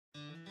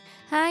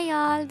Hi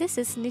all, this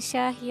is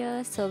Nisha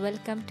here. So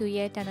welcome to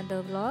yet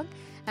another vlog.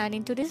 And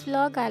in today's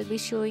vlog, I'll be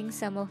showing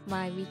some of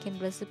my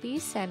weekend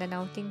recipes and an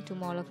outing to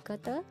Mall of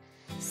Qatar,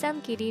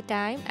 some kiddie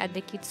time at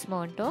the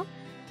Kidsmondo.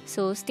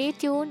 So stay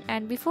tuned,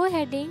 and before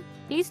heading,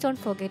 please don't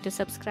forget to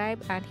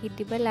subscribe and hit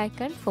the bell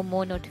icon for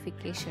more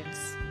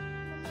notifications.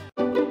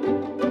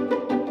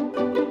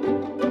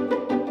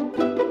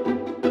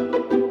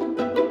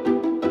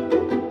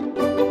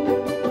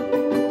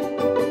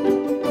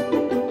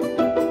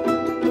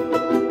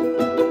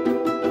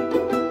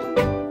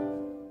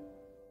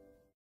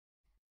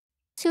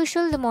 As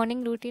usual, the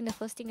morning routine, the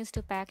first thing is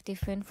to pack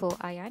tiffin for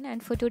Ayan,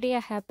 and for today I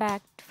have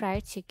packed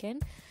fried chicken.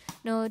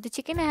 Now the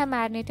chicken I have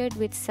marinated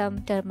with some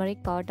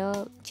turmeric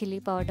powder, chili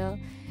powder,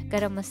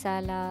 garam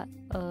masala,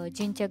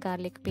 ginger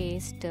garlic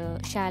paste,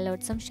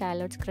 some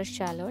shallots, crushed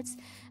shallots,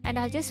 and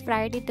I just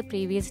fried it the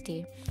previous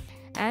day.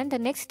 And the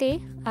next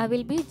day I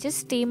will be just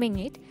steaming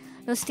it.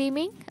 Now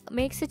steaming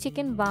makes the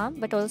chicken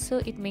warm, but also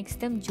it makes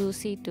them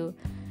juicy too.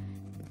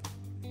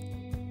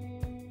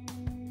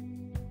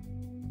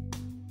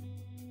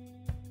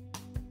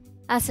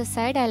 As a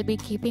side, I'll be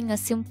keeping a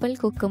simple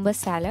cucumber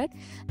salad.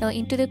 Now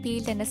into the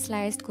peeled and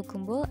sliced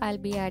cucumber, I'll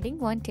be adding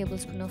 1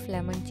 tablespoon of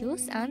lemon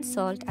juice and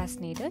salt as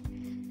needed.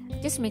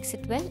 Just mix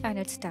it well and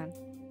it's done.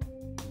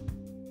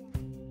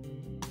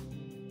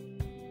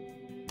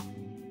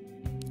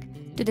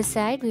 To the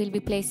side, we will be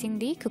placing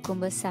the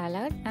cucumber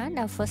salad and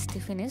our first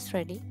tiffin is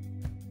ready.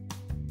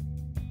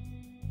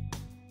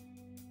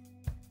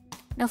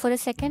 Now for the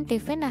second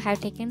tiffin, I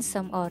have taken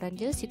some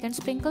oranges. You can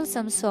sprinkle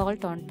some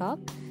salt on top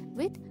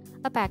with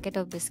a packet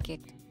of biscuit.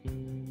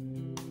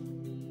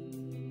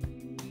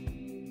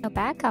 Now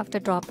back after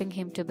dropping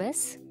him to bed.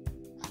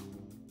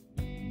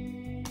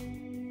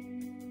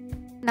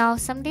 Now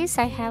some days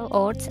I have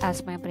oats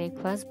as my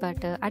breakfast,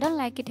 but I don't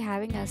like it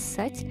having as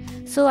such,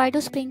 so I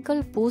do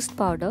sprinkle boost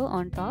powder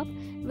on top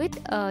with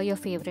your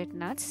favorite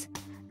nuts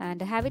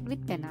and have it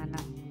with banana.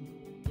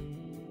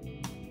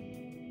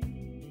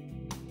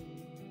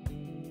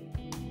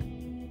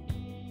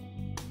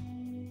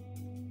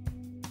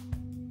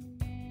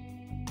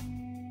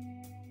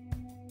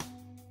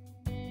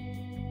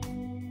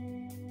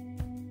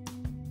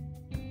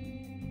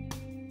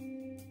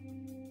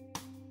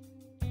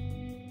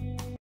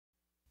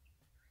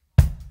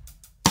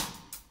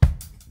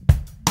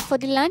 For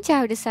the lunch, I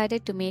have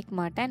decided to make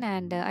mutton,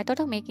 and I thought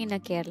of making a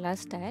Kerala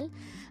style,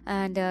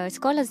 and it's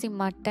called as the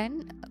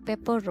mutton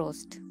pepper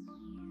roast.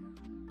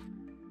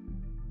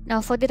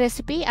 Now for the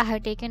recipe, I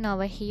have taken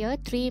over here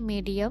 3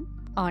 medium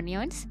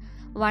onions,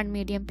 1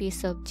 medium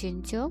piece of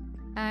ginger,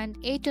 and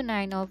 8 to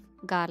 9 of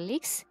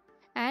garlics,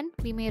 and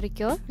we may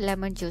require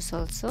lemon juice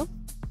also.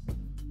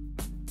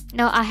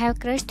 Now I have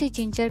crushed the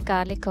ginger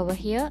garlic over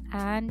here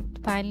and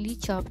finely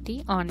chopped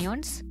the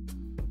onions.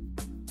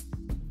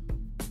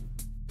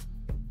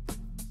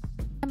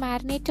 I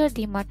marinated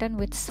the mutton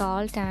with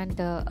salt and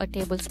a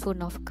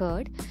tablespoon of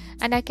curd,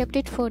 and I kept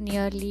it for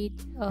nearly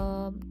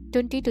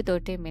 20 to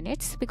 30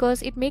 minutes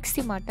because it makes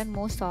the mutton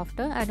more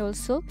softer and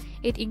also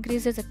it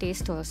increases the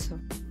taste also.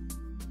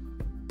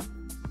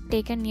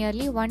 Taken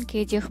nearly 1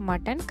 kg of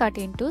mutton cut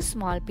into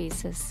small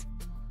pieces.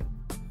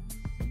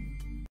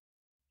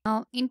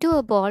 Now into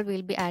a bowl we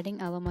will be adding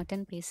our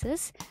mutton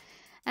pieces,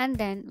 and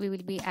then we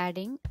will be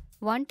adding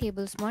 1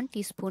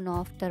 teaspoon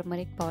of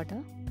turmeric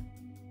powder.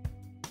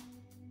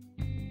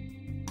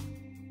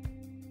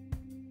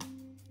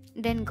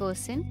 Then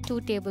goes in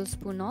 2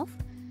 tablespoons of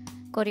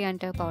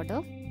coriander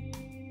powder.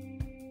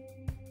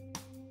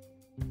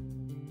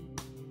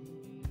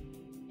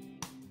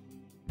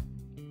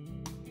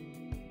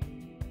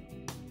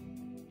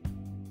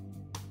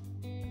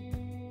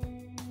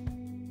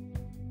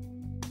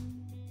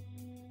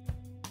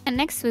 And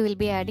next we will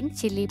be adding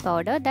chili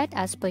powder, that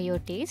as per your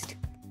taste.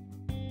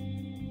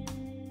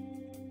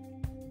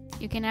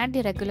 You can add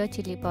the regular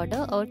chili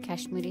powder or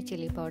Kashmiri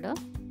chili powder.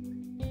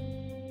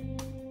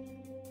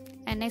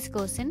 And next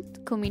goes in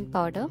cumin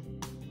powder.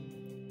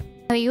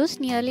 I used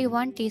nearly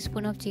 1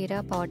 teaspoon of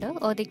jeera powder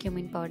or the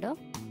cumin powder.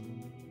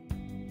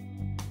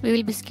 We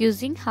will be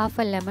squeezing half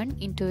a lemon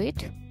into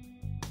it.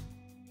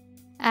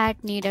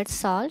 Add needed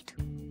salt.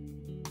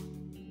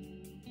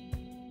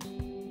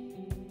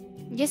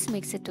 Just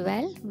mix it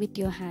well with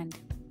your hand.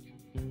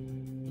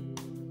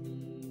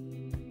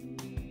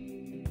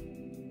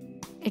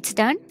 It's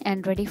done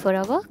and ready for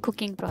our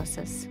cooking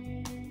process.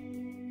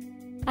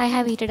 I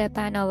have heated a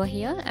pan over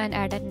here and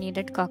added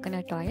needed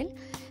coconut oil,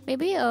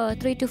 maybe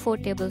 3 to 4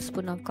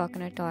 tablespoons of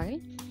coconut oil,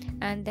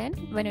 and then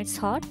when it's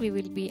hot we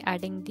will be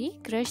adding the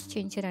crushed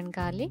ginger and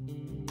garlic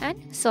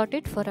and saute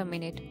it for a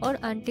minute or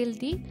until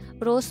the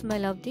raw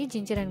smell of the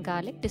ginger and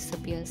garlic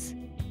disappears.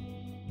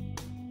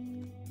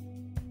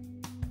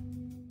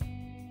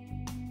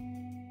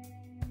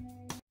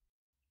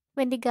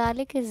 When the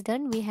garlic is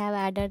done, we have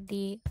added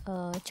the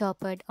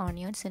chopped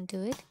onions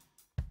into it.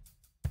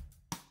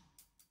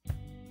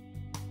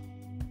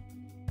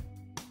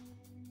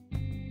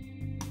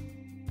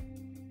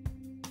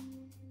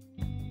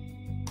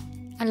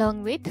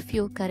 Along with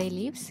few curry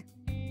leaves.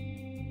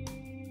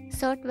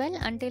 Mix out well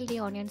until the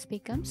onions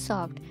become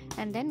soft,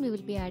 and then we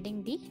will be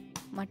adding the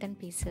mutton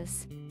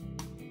pieces.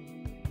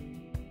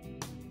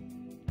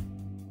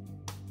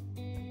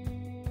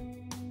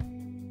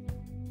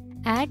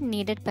 Add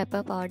needed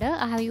pepper powder.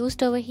 I have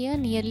used over here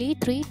nearly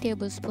 3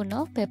 tablespoons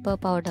of pepper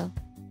powder.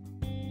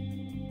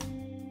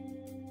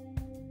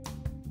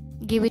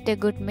 Give it a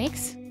good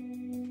mix.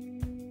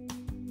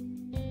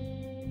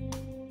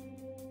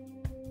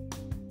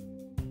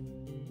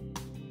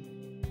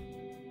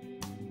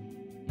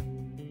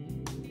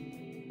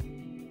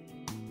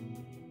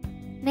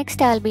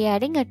 Next, I'll be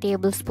adding a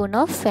tablespoon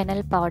of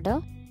fennel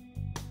powder.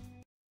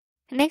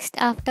 Next,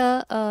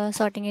 after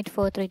sauteing it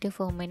for 3 to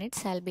 4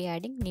 minutes, I'll be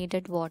adding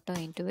needed water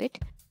into it.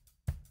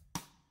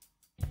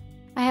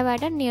 I have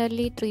added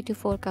nearly 3 to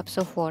 4 cups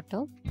of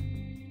water.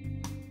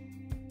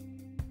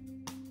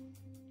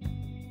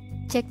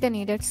 Check the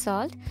needed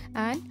salt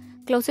and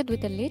close it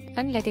with a lid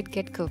and let it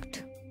get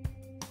cooked.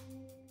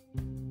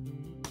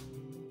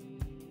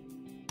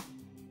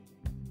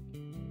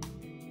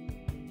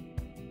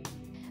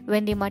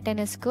 When the mutton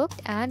is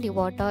cooked and the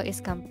water is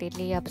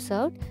completely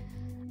absorbed,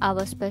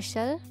 our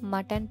special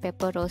mutton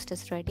pepper roast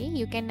is ready.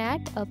 You can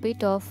add a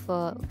bit of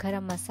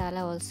garam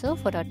masala also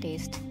for a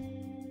taste.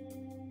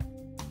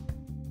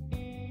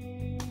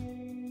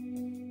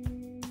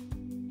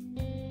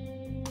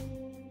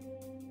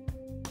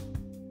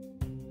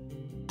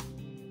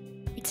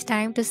 It's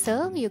time to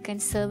serve. You can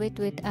serve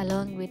it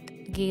along with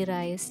ghee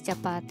rice,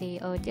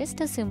 chapati, or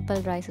just a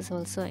simple rice is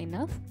also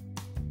enough.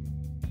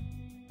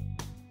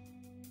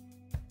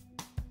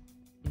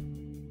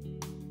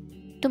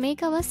 To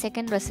make our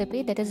second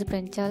recipe, that is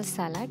brinjal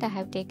salad, I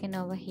have taken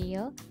over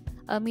here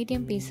a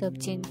medium piece of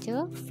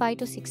ginger, 5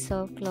 to 6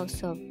 of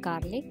cloves of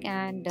garlic,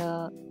 and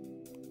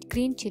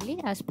green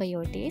chili as per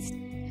your taste,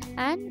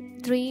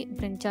 and 3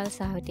 brinjals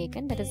I have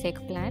taken, that is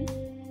eggplant,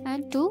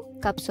 and 2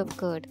 cups of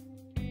curd.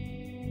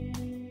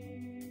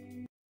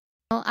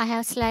 Now I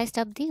have sliced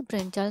up the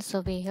brinjals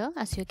over here,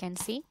 as you can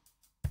see.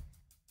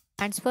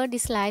 Transfer the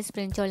sliced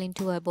brinjal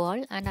into a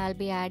bowl, and I'll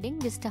be adding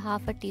just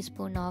half a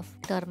teaspoon of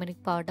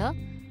turmeric powder,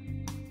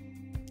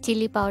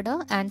 chili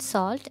powder and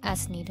salt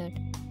as needed.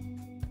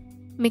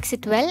 Mix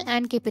it well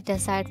and keep it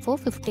aside for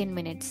 15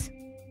 minutes.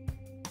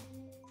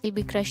 We'll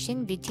be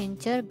crushing the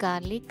ginger,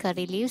 garlic,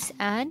 curry leaves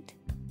and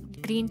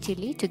green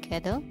chili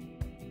together.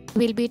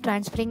 We'll be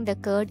transferring the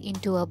curd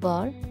into a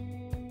bowl.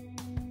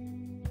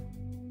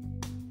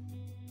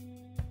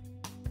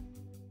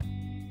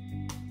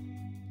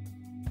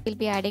 We'll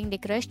be adding the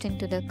crushed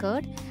into the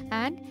curd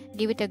and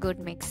give it a good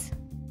mix.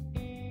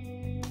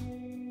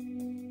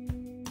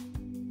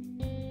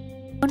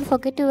 Don't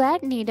forget to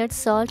add needed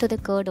salt to the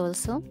curd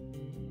also.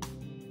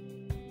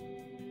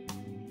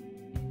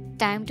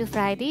 Time to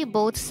fry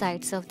both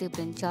sides of the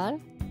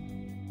brinjal.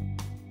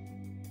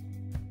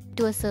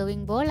 To a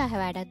serving bowl, I have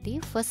added the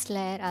first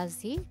layer as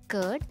the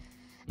curd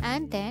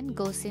and then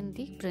goes in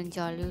the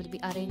brinjal. We will be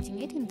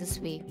arranging it in this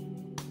way.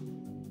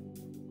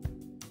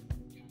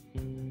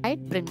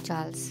 Fried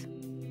brinjals.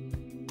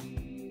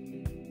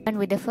 And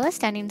with the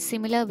first, and in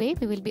similar way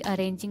we will be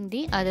arranging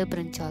the other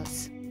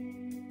brinjals.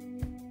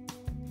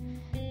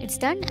 It's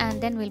done,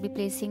 and then we'll be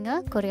placing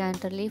a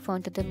coriander leaf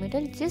onto the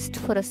middle just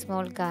for a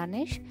small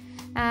garnish.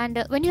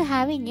 And when you're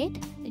having it,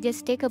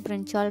 just take a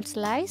brinjal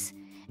slice,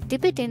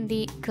 dip it in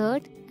the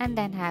curd and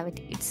then have it.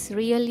 It's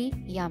really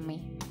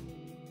yummy.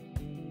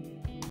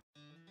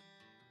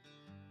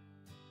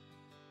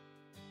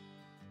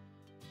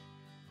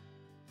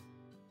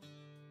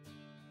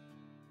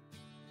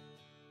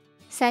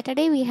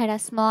 Saturday we had a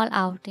small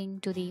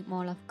outing to the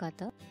Mall of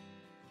Qatar.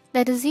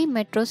 That is the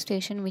metro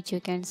station which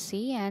you can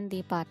see and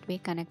the pathway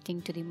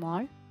connecting to the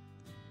mall.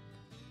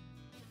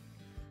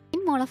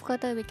 In Mall of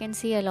Qatar we can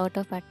see a lot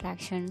of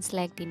attractions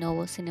like the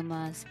Novo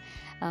cinemas,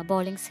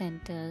 bowling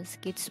centers,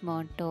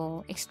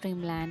 Kidsmondo,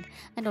 Extreme Land,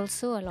 and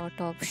also a lot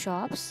of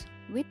shops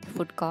with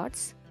food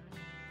courts.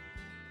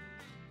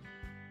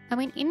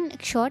 In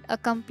short, a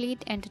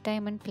complete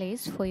entertainment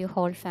place for your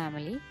whole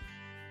family.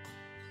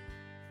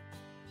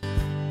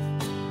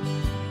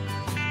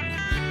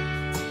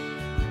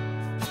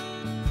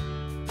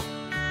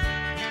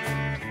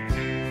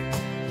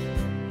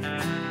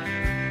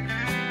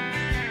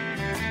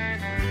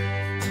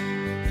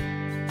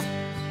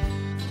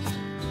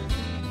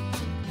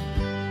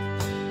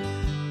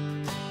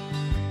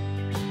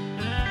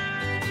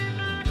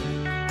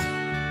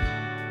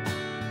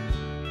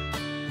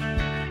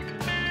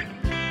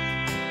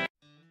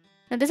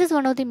 Now this is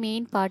one of the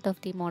main part of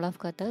the Mall of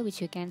Qatar,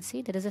 which you can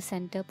see. There is a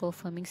center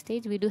performing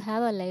stage. We do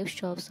have a live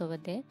shops over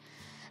there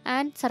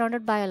and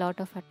surrounded by a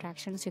lot of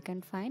attractions you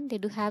can find. They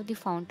do have the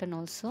fountain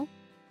also.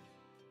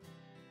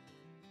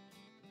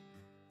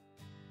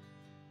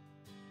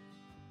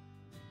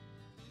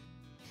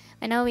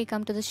 And now we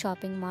come to the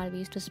shopping mall. We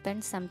used to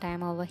spend some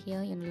time over here,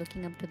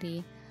 looking up to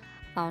the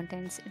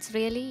fountains. It's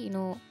really,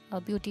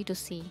 a beauty to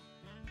see.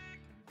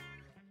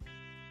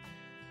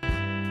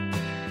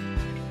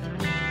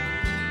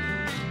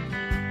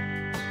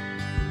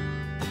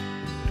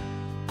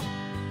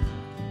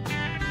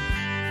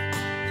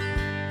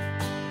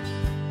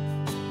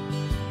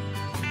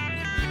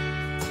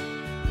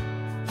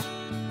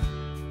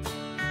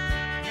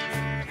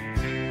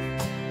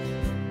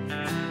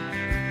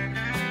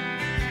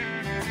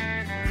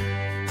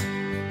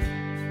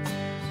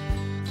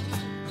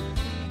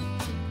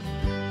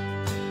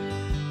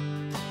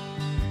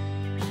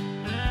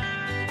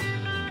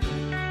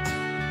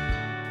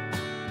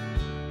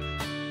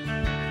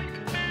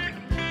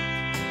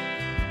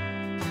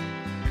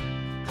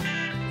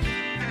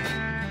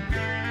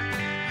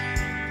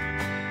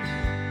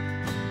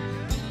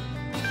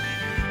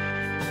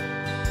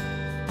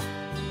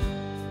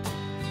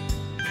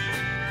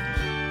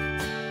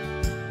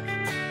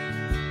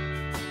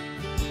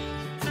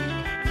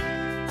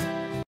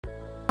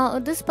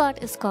 This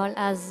part is called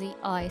as the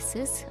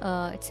Oasis.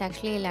 It's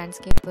actually a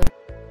landscape with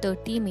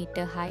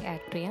 30-meter high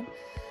atrium,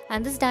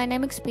 and this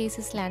dynamic space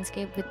is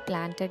landscape with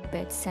planted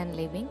beds and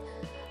living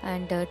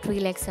and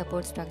tree-like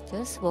support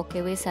structures.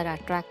 Walkways are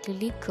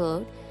attractively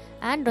curved,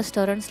 and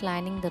restaurants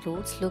lining the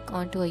roads look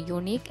onto a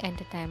unique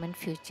entertainment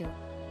future.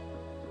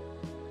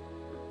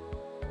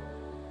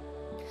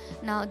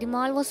 Now, the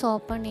mall was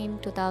opened in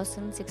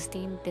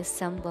 2016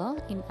 December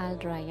in Al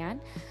Rayyan,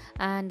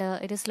 and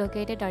it is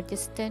located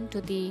adjacent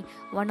to the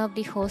one of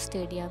the host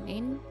stadium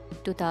in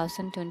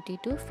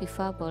 2022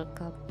 FIFA World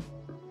Cup.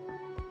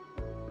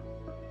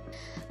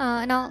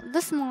 Now,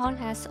 this mall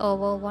has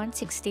over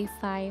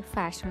 165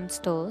 fashion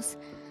stores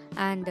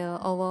and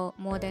over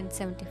more than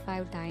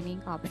 75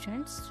 dining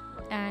options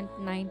and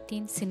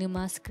 19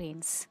 cinema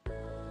screens.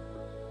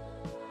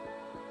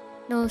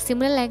 Now,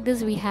 similar like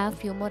this, we have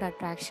few more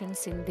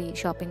attractions in the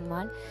shopping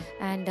mall,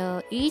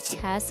 and each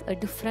has a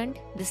different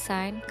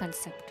design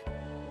concept.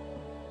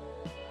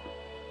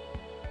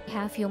 We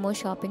have few more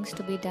shoppings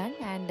to be done,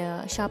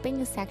 and shopping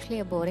is actually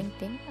a boring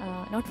thing,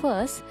 not for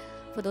us,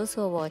 for those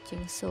who are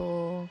watching.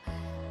 So,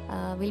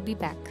 we'll be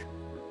back.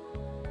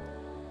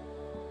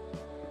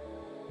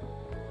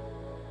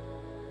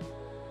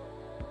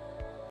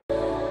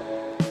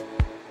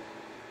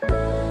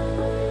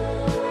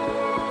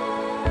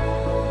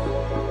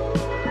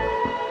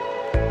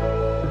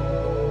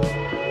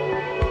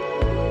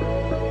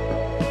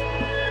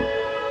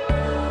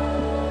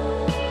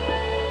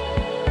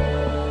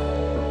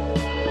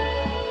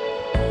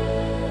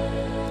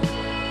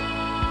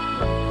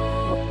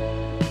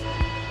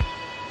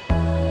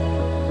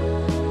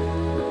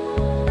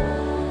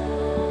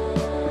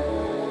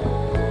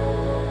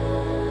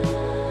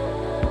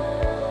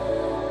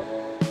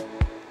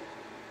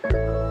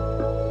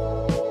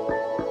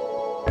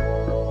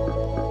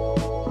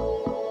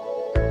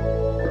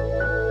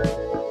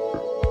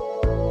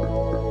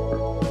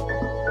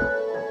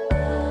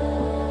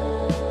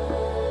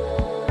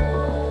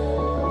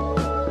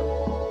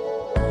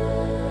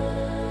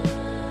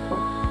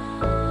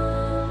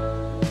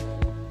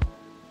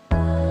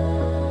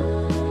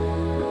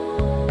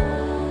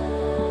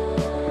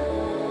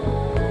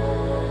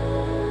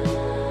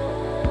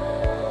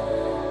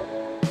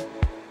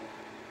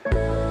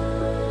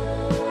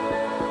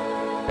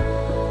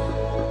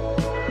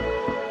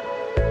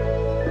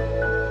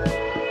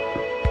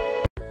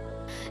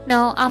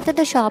 Now, after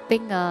the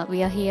shopping,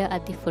 we are here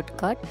at the food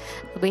court,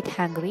 a bit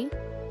hungry.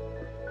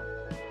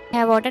 We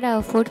have ordered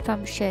our food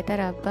from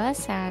Shetar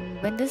Abbas,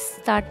 and when this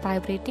start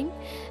vibrating,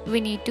 we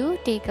need to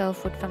take our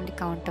food from the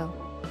counter.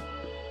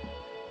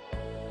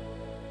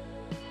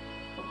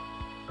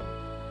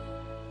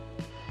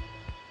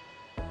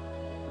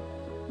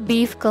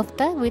 Beef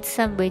kofta with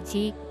some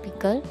veggie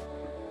pickle,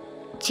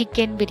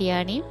 chicken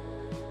biryani,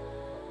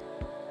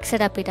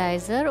 mixed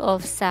appetizer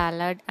of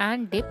salad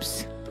and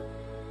dips,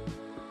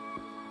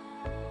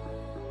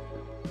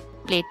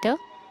 platter.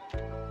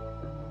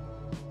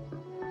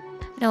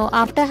 Now,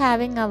 after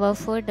having our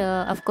food,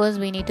 of course,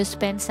 we need to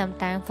spend some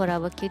time for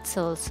our kids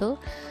also.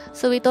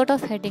 So we thought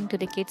of heading to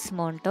the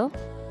Kidsmondo.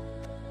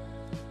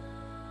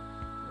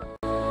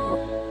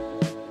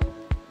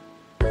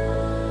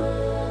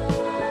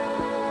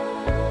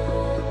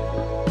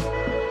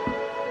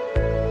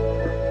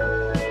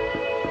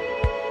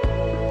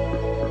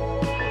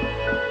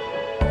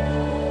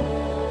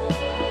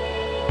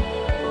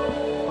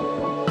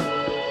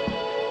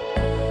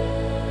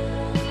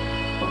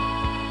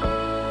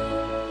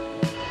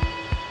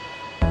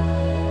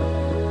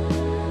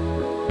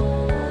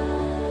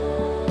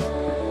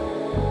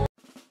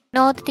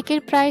 Now, the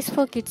ticket price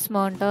for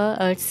Kidsmondo,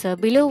 it's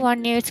below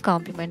 1 year it's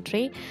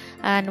complimentary,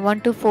 and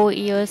 1 to 4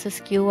 years is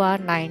QR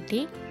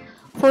 90,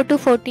 4 to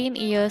 14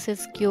 years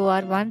is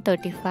QR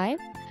 135,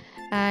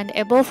 and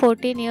above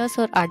 14 years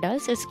or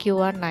adults is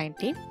QR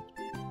 90.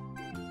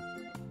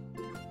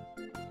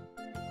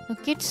 Now,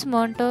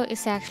 Kidsmondo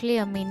is actually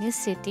a mini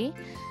city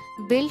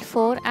built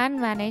for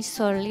and managed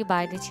solely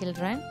by the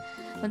children.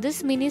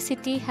 This mini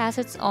city has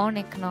its own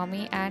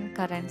economy and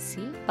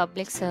currency,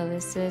 public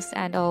services,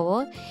 and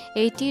over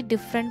 80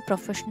 different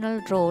professional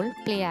role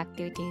play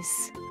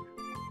activities.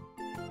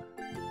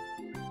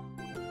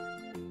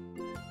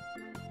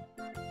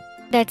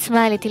 That's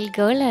my little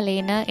girl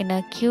Elena in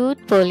a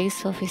cute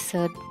police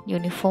officer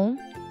uniform.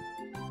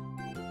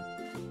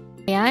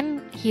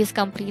 And he is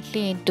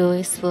completely into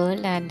his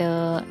world, and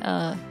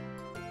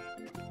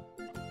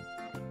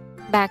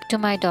back to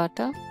my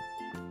daughter.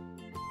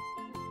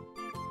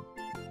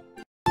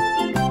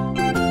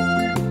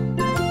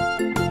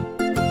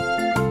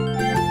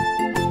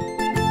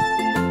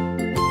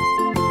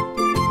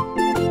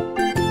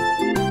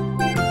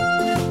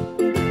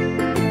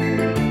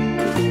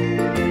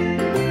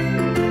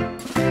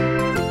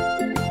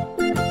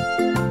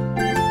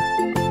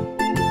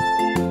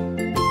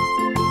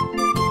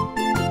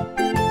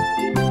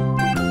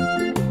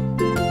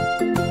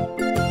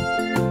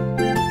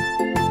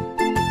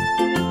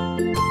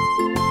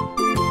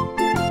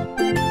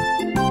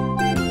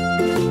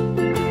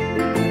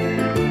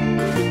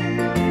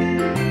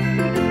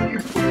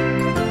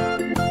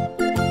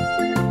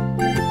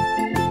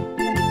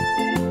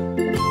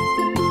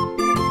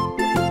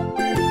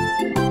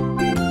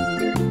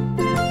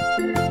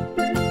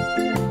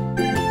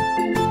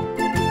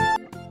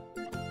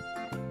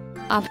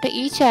 After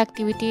each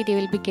activity, they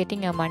will be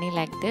getting a money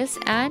like this,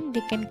 and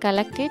they can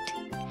collect it.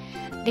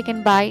 They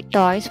can buy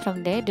toys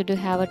from there. They do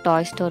have a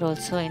toy store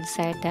also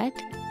inside that.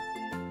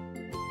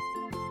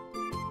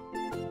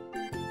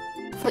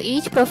 For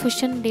each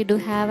profession, they do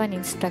have an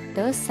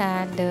instructors,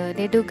 and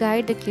they do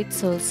guide the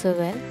kids also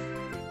well.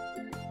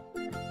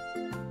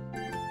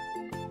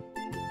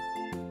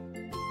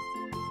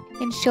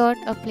 In short,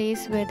 a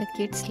place where the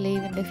kids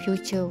live in the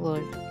future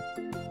world.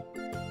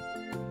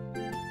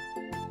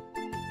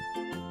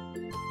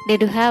 They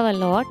do have a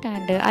lot,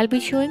 and I'll be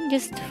showing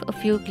just a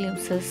few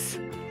glimpses.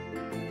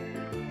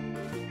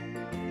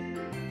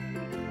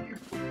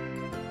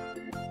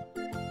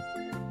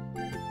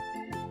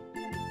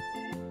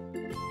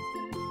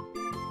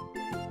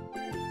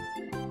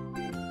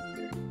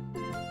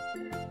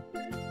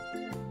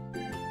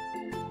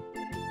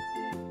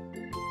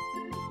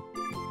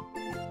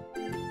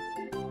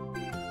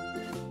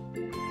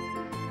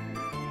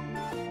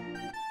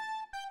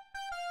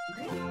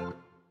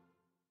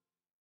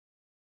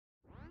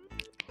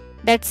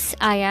 That's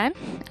Ayan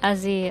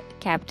as a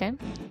captain.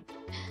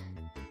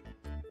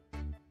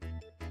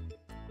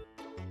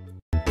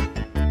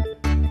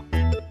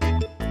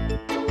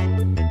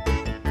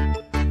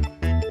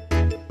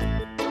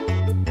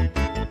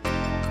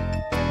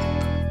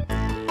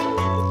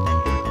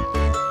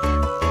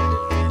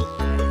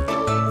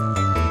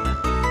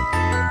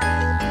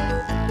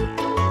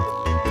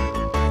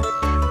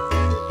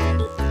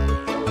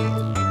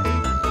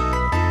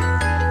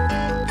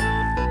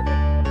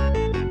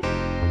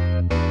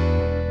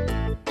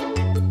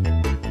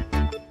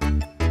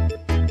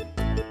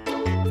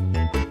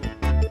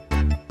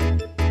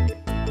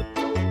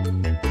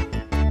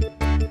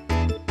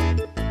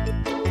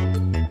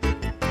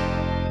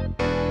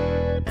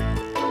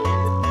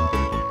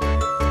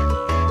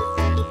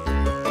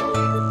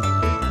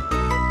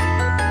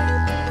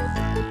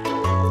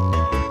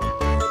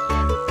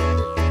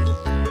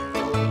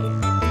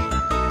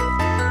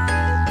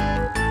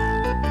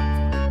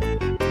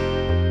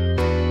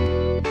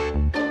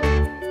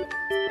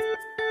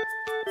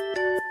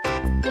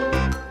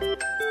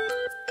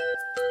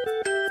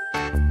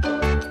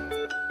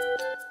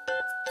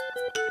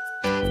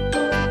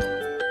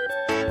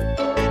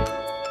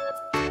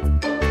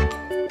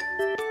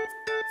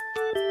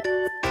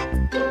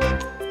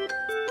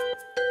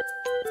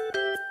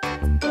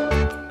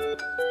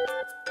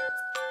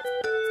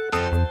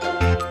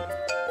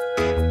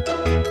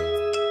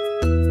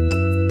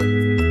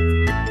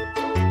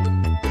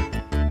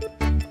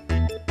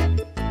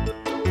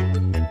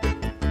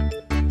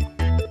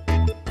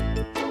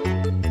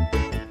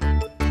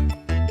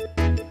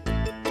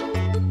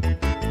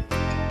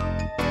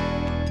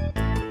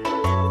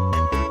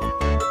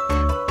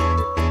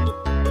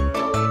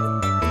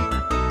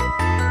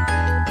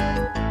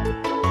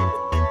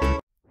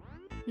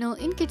 Now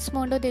in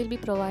Kidsmondo, they'll be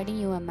providing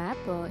you a map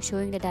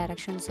showing the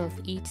directions of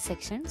each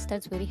sections.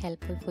 That's very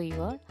helpful for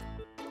you all.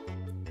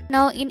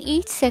 Now in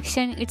each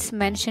section, it's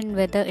mentioned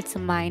whether it's a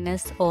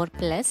minus or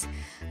plus.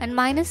 And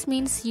minus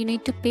means you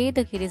need to pay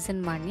the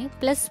citizen money.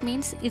 Plus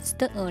means it's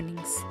the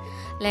earnings.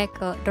 Like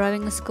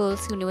driving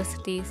schools,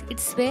 universities,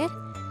 it's where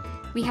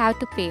we have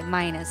to pay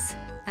minus.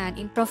 And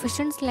in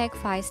professions like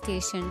fire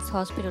stations,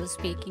 hospitals,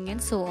 baking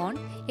and so on,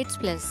 it's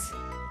plus.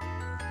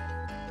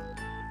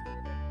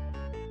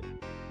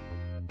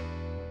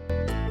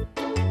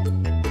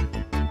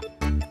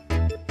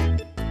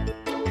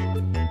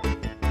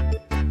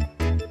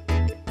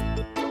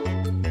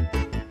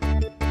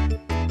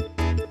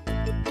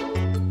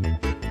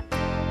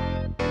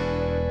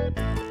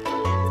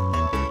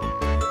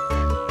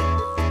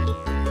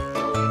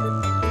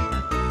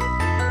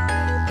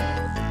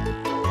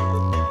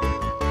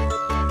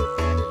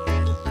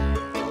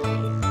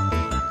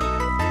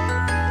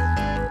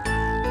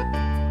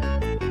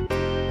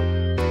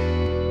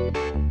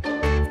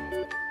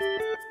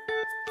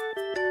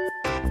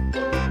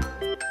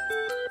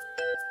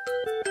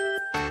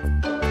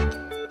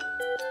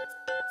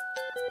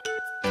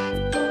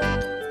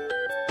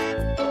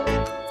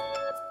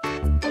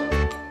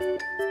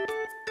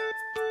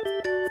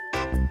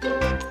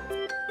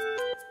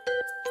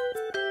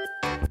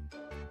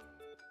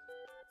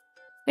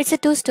 It's a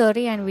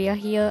two-story and we are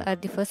here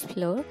at the first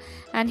floor,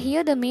 and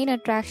here the main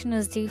attraction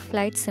is the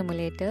flight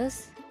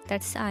simulators.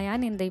 That's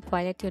Ayan in the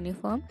pilot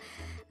uniform,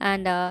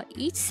 and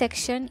each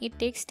section it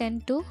takes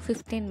 10 to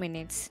 15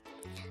 minutes.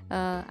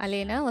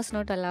 Alena was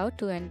not allowed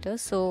to enter,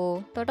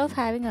 so thought of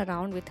having a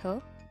round with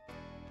her.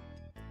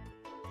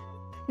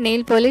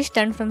 Nail polish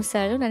done from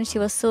salon, and she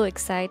was so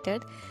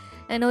excited.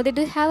 And now they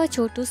do have a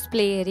Chotu's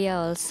play area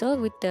also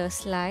with a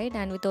slide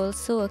and with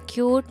also a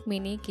cute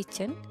mini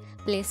kitchen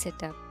play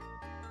setup.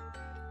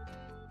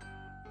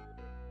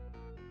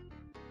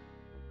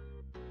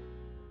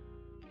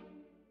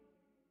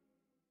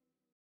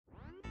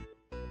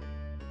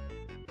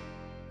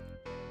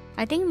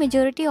 I think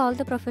majority all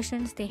the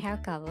professions they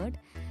have covered,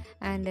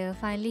 and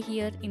finally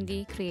here in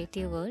the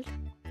creative world.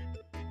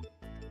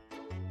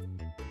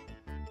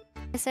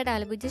 I said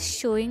I'll be just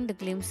showing the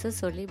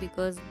glimpses only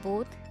because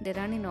both they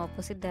run in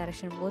opposite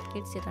direction. Both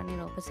kids they run in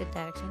opposite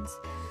directions.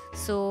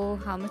 So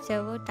how much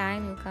ever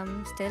time you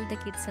come, still the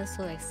kids are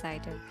so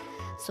excited.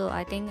 So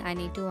I think I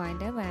need to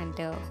wind up and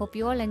hope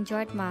you all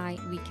enjoyed my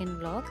weekend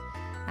vlog.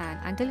 And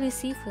until we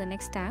see for the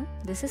next time,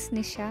 this is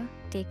Nisha.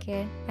 Take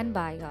care and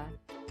bye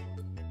all.